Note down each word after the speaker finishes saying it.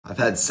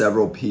had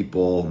several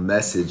people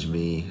message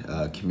me,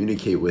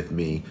 communicate with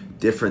me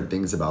different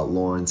things about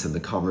Lawrence and the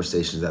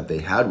conversations that they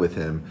had with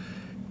him.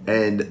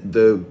 And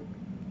the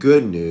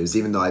good news,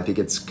 even though I think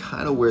it's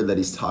kind of weird that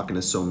he's talking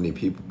to so many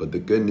people, but the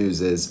good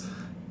news is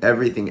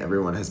everything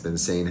everyone has been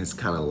saying is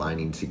kind of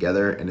lining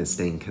together and it's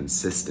staying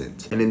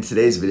consistent. And in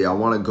today's video, I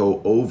want to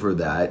go over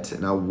that,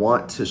 and I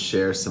want to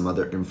share some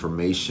other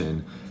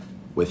information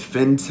with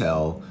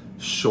Fintel,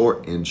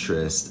 short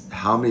interest,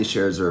 how many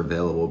shares are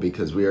available,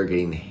 because we are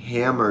getting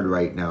hammered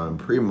right now in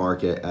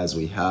pre-market as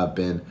we have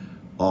been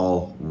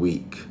all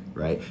week,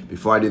 right?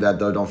 Before I do that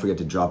though, don't forget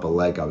to drop a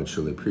like. I would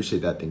truly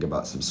appreciate that. Think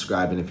about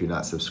subscribing if you're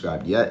not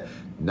subscribed yet.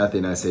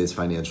 Nothing I say is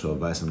financial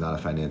advice. I'm not a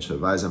financial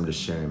advisor. I'm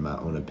just sharing my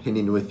own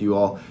opinion with you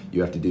all.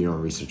 You have to do your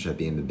own research at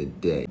the end of the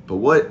day. But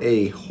what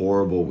a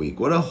horrible week.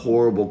 What a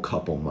horrible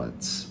couple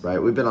months,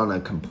 right? We've been on a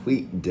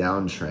complete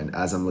downtrend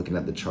as I'm looking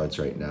at the charts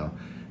right now,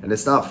 and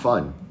it's not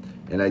fun.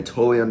 And I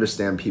totally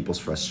understand people's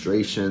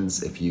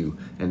frustrations. If you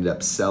ended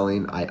up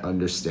selling, I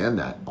understand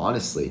that,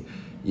 honestly.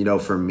 You know,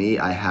 for me,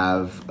 I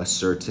have a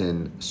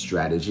certain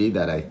strategy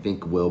that I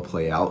think will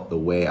play out the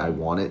way I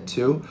want it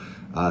to.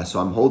 So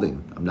I'm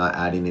holding. I'm not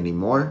adding any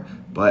more,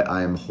 but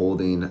I am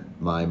holding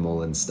my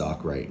Mullen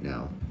stock right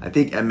now. I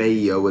think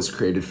MAEO was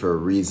created for a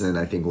reason.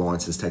 I think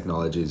Lawrence's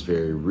technology is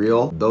very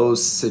real.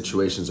 Those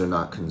situations are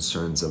not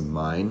concerns of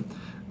mine.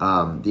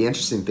 The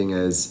interesting thing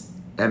is,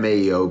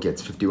 MAEO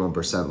gets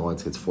 51%,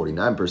 Lawrence gets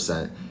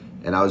 49%.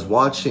 And I was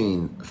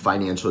watching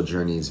Financial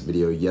Journey's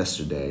video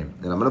yesterday,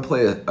 and I'm gonna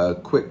play a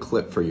quick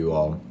clip for you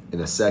all in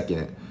a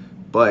second,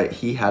 but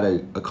he had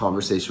a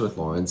conversation with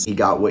Lawrence. He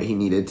got what he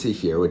needed to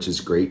hear, which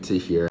is great to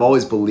hear. I've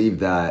always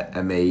believed that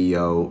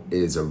MAEO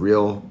is a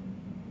real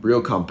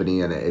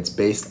company, and it's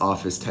based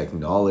off his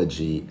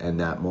technology, and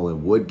that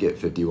Mullen would get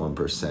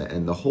 51%.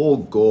 And the whole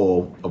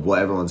goal of what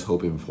everyone's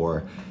hoping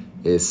for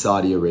is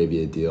Saudi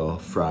Arabia deal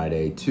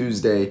Friday,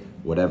 Tuesday,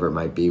 whatever it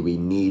might be. We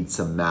need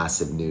some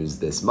massive news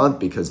this month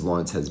because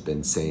Lawrence has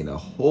been saying a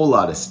whole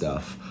lot of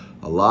stuff.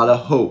 A lot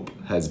of hope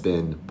has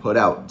been put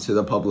out to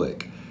the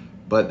public,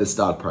 but the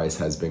stock price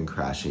has been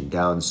crashing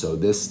down. So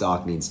this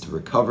stock needs to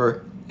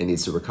recover. It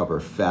needs to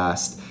recover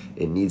fast.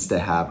 It needs to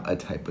have a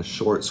type of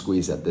short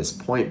squeeze at this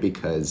point,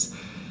 because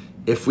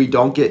if we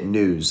don't get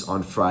news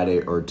on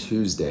Friday or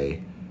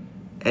Tuesday,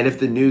 and if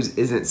the news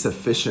isn't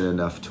sufficient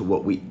enough to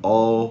what we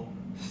all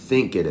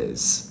think it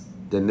is,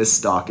 then this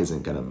stock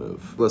isn't going to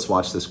move. Let's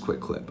watch this quick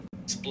clip.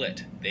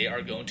 Split. They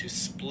are going to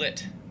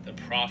split the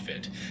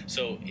profit.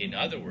 So in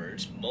other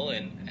words,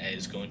 Mullen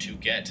is going to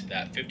get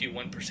that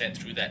 51%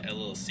 through that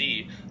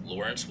LLC.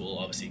 Lawrence will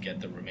obviously get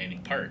the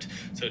remaining part.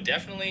 So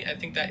definitely, I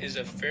think that is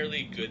a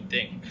fairly good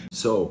thing.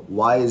 So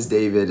why is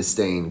David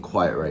staying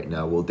quiet right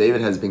now? Well,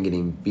 David has been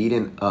getting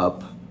beaten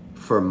up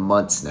for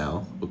months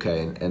now,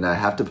 okay? And I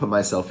have to put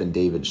myself in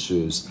David's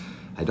shoes.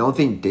 I don't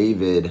think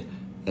David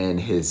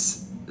and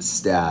his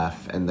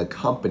staff and the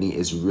company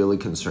is really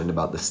concerned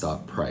about the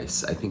stock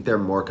price. I think they're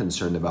more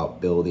concerned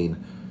about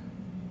building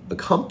a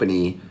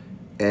company.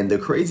 And the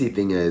crazy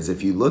thing is,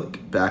 if you look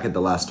back at the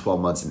last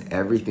 12 months and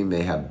everything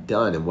they have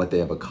done and what they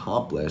have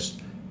accomplished,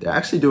 they're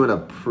actually doing a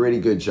pretty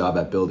good job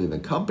at building the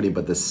company,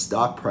 but the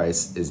stock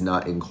price is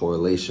not in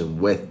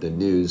correlation with the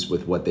news,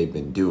 with what they've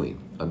been doing,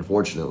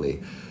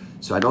 unfortunately.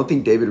 So I don't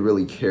think David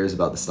really cares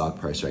about the stock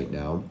price right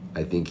now.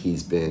 I think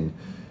he's been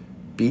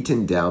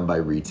beaten down by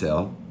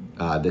retail.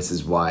 This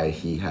is why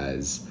he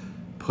has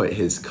put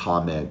his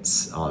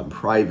comments on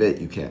private.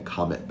 You can't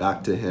comment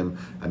back to him.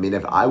 I mean,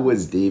 if I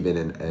was David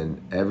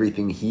and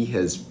everything he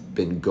has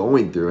been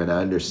going through, and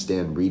I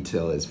understand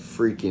retail is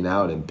freaking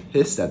out and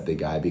pissed at the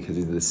guy because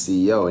he's the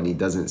CEO and he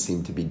doesn't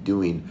seem to be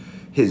doing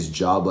his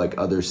job like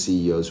other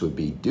CEOs would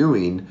be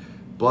doing.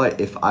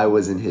 But if I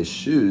was in his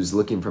shoes,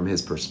 looking from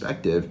his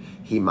perspective,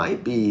 he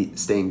might be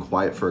staying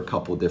quiet for a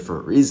couple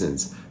different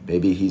reasons.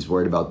 Maybe he's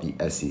worried about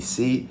the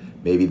SEC.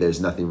 Maybe there's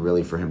nothing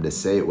really for him to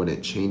say. It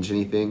wouldn't change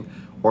anything.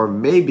 Or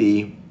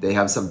maybe they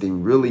have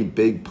something really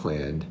big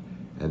planned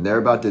and they're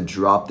about to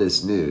drop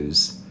this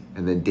news,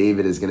 and then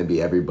David is going to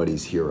be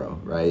everybody's hero,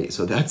 right?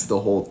 So that's the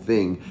whole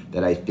thing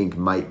that I think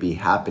might be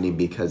happening,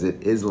 because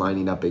it is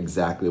lining up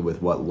exactly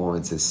with what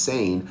Lawrence is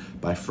saying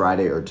by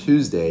Friday or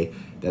Tuesday,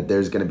 that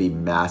there's going to be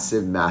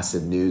massive,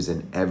 massive news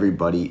and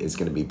everybody is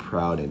going to be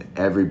proud and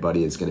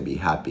everybody is going to be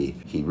happy.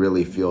 He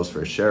really feels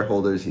for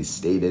shareholders. He's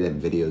stated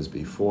in videos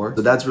before.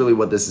 So that's really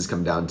what this has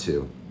come down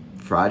to.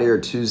 Friday or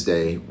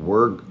Tuesday,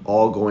 we're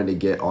all going to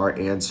get our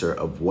answer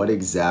of what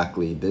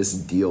exactly this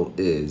deal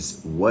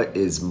is. What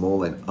is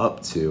Mullen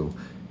up to?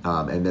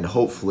 And then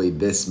hopefully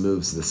this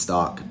moves the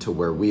stock to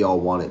where we all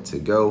want it to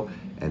go.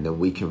 And then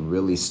we can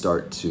really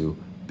start to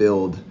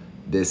build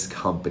this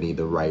company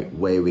the right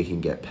way. We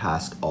can get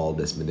past all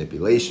this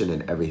manipulation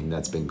and everything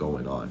that's been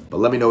going on. But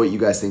let me know what you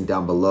guys think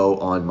down below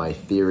on my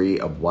theory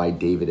of why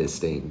David is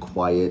staying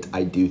quiet.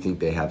 I do think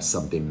they have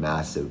something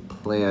massive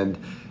planned.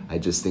 I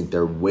just think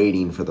they're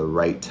waiting for the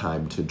right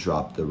time to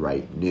drop the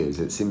right news.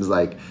 It seems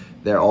like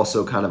they're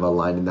also kind of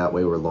aligned in that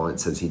way, where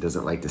Lawrence says he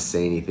doesn't like to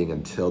say anything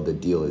until the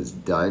deal is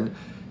done.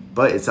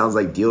 But it sounds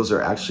like deals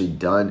are actually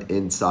done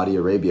in Saudi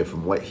Arabia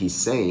from what he's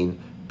saying,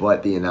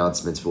 but the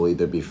announcements will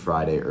either be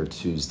Friday or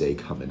Tuesday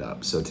coming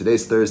up. So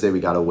today's Thursday, we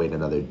gotta wait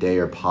another day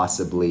or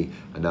possibly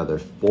another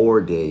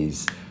 4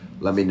 days.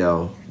 Let me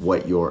know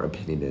what your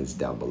opinion is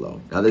down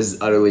below. Now, this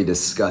is utterly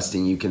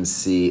disgusting. You can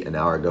see an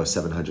hour ago,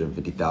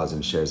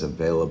 750,000 shares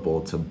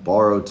available to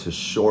borrow, to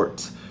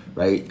short,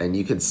 right? And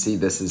you can see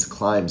this has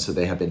climbed. So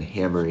they have been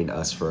hammering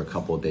us for a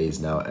couple of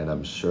days now, and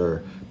I'm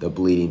sure the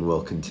bleeding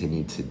will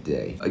continue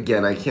today.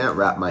 Again, I can't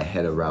wrap my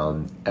head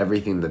around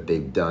everything that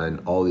they've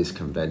done, all these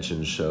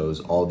convention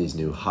shows, all these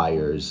new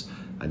hires.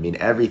 I mean,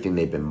 everything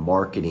they've been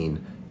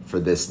marketing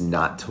for this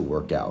not to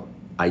work out.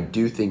 I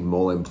do think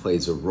Mullen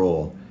plays a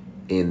role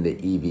in the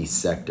EV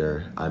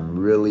sector. I'm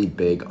really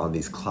big on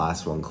these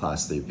class 1,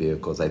 class 3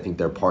 vehicles. I think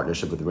their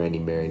partnership with Randy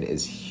Marion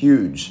is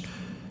huge,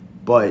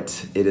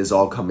 but it is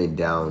all coming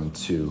down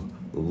to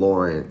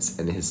Lawrence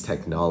and his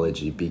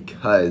technology,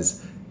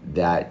 because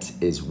that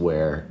is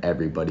where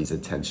everybody's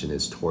attention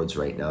is towards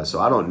right now. So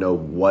I don't know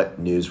what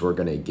news we're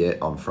gonna get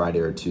on Friday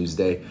or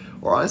Tuesday,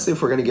 or honestly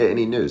if we're gonna get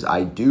any news.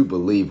 I do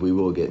believe we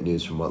will get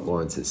news from what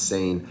Lawrence is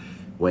saying.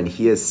 When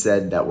he has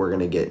said that we're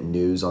gonna get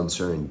news on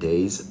certain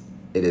days,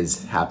 it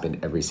has happened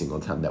every single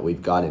time that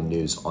we've gotten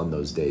news on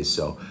those days.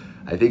 So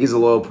I think he's a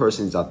loyal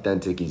person, he's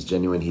authentic, he's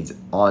genuine, he's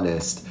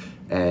honest,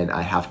 and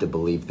I have to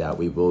believe that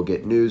we will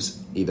get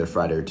news either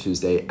Friday or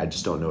Tuesday. I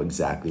just don't know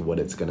exactly what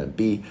it's gonna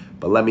be,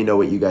 but let me know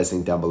what you guys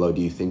think down below. Do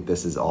you think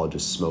this is all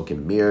just smoke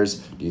and mirrors?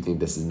 Do you think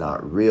this is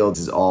not real? This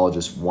is all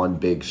just one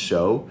big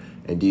show?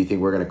 And do you think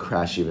we're gonna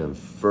crash even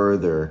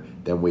further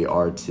than we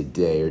are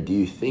today? Or do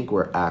you think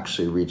we're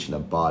actually reaching a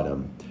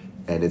bottom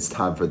and it's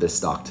time for this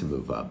stock to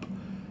move up?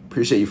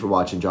 Appreciate you for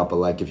watching. Drop a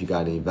like if you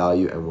got any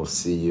value, and we'll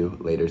see you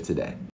later today.